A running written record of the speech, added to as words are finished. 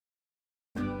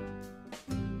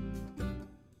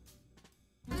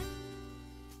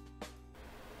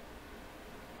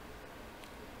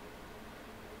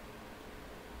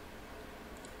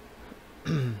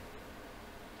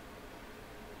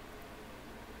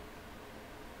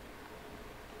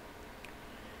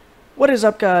What is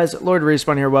up, guys?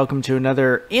 LordRespawn here. Welcome to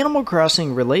another Animal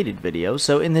Crossing related video.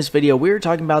 So in this video, we're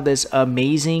talking about this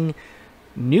amazing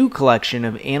new collection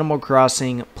of Animal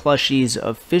Crossing plushies,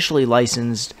 officially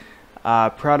licensed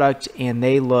product, and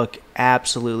they look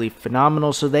absolutely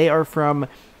phenomenal. So they are from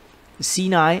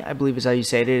Sinai, I believe is how you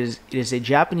say it. It is a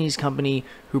Japanese company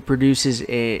who produces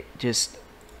just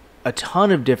a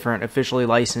ton of different officially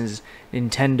licensed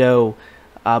Nintendo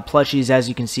plushies. As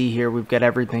you can see here, we've got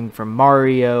everything from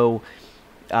Mario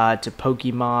to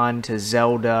Pokemon to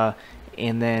Zelda,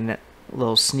 and then a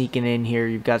little sneaking in here,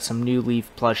 you've got some New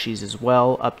Leaf plushies as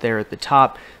well up there at the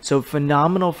top. So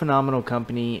phenomenal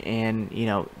company, and you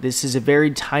know, this is a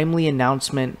very timely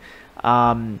announcement,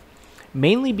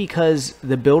 mainly because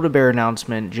the Build-A-Bear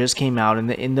announcement just came out,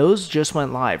 and those just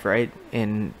went live right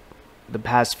in the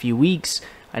past few weeks.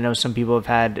 I know some people have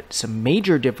had some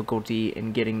major difficulty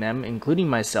in getting them, including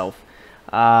myself.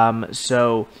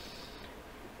 So,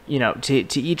 you know,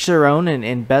 to each their own,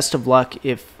 and best of luck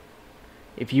if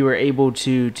you were able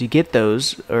to get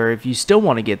those, or if you still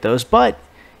want to get those. But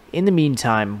in the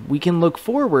meantime, we can look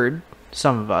forward,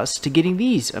 some of us, to getting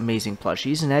these amazing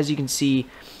plushies. And as you can see,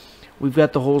 we've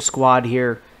got the whole squad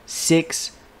here,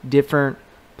 6 different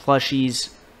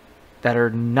plushies that are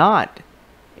not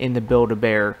in the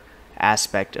Build-A-Bear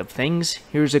aspect of things.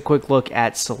 Here's a quick look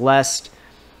at Celeste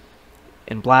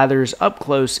and Blathers up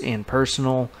close and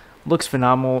personal. Looks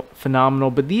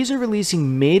phenomenal. But these are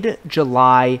releasing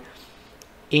mid-July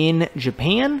in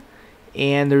Japan,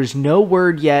 and there's no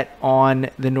word yet on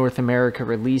the North America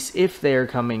release, if they're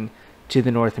coming to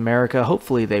the North America.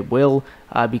 Hopefully they will,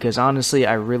 because honestly,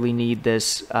 I really need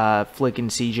this Flick and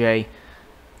CJ.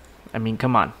 I mean,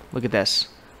 come on, look at this.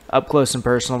 Up close and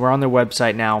personal. We're on their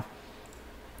website now.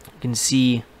 You can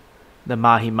see the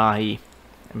mahi.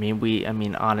 I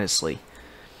mean, honestly,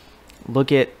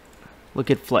 look at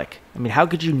Flick. I mean, how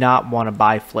could you not want to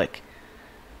buy Flick?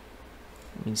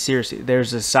 I mean, seriously,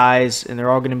 there's a size, and they're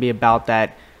all going to be about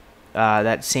that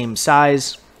that same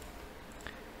size.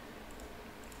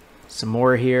 Some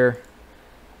more here.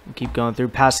 We'll keep going through.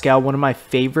 Pascal, one of my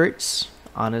favorites,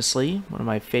 honestly, one of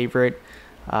my favorite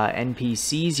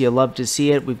NPCs. You love to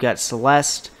see it. We've got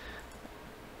Celeste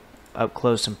up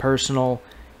close and personal,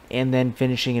 and then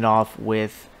finishing it off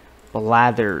with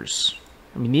Blathers.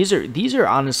 I mean, these are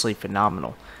honestly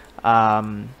phenomenal,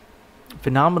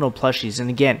 phenomenal plushies. And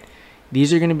again,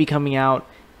 these are going to be coming out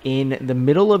in the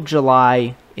middle of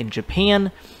July in Japan,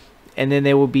 and then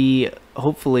they will be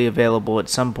hopefully available at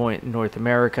some point in North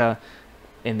America.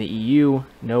 In the EU,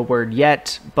 no word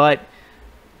yet, but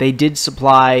they did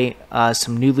supply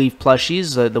some New Leaf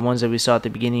plushies, the ones that we saw at the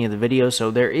beginning of the video.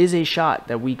 So there is a shot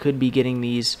that we could be getting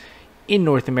these in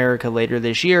North America later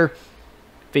this year.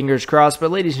 Fingers crossed.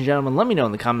 But ladies and gentlemen, let me know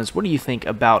in the comments, what do you think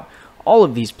about all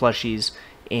of these plushies?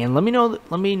 And let me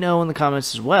know in the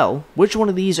comments as well, which one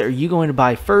of these are you going to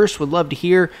buy first? Would love to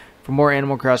hear. For more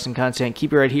Animal Crossing content,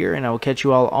 keep it right here, and I will catch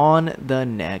you all on the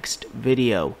next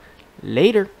video.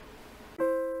 Later.